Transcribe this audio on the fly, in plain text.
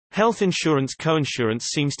Health insurance coinsurance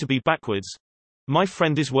seems to be backwards. My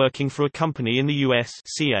friend is working for a company in the US,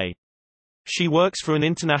 CA. She works for an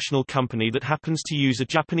international company that happens to use a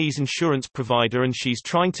Japanese insurance provider, and she's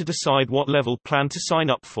trying to decide what level plan to sign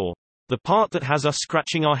up for. The part that has us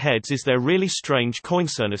scratching our heads is their really strange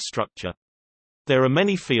coinsurance structure. There are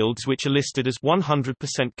many fields which are listed as 100%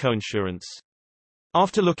 coinsurance.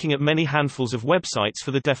 After looking at many handfuls of websites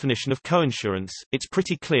for the definition of coinsurance, it's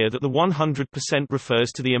pretty clear that the 100%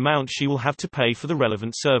 refers to the amount she will have to pay for the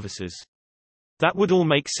relevant services. That would all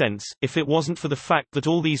make sense, if it wasn't for the fact that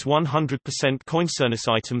all these 100% coinsurance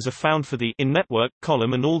items are found for the in-network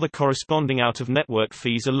column, and all the corresponding out-of-network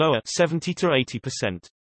fees are lower, 70 to 80%.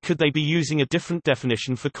 Could they be using a different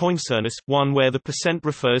definition for coinsurance, one where the percent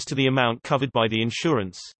refers to the amount covered by the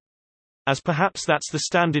insurance? As perhaps that's the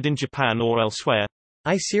standard in Japan or elsewhere.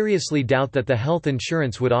 I seriously doubt that the health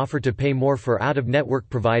insurance would offer to pay more for out-of-network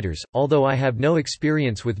providers, although I have no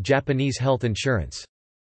experience with Japanese health insurance.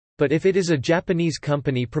 But if it is a Japanese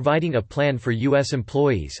company providing a plan for U.S.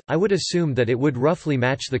 employees, I would assume that it would roughly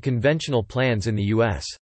match the conventional plans in the U.S.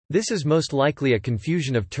 This is most likely a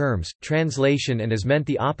confusion of terms, translation, and is meant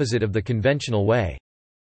the opposite of the conventional way.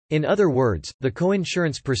 In other words, the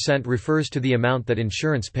coinsurance percent refers to the amount that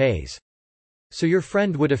insurance pays. So your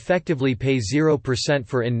friend would effectively pay 0%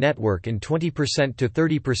 for in-network and 20% to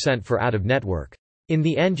 30% for out-of-network. In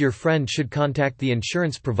the end, your friend should contact the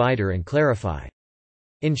insurance provider and clarify.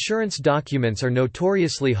 Insurance documents are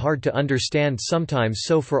notoriously hard to understand sometimes,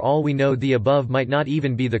 so for all we know the above might not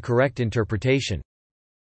even be the correct interpretation.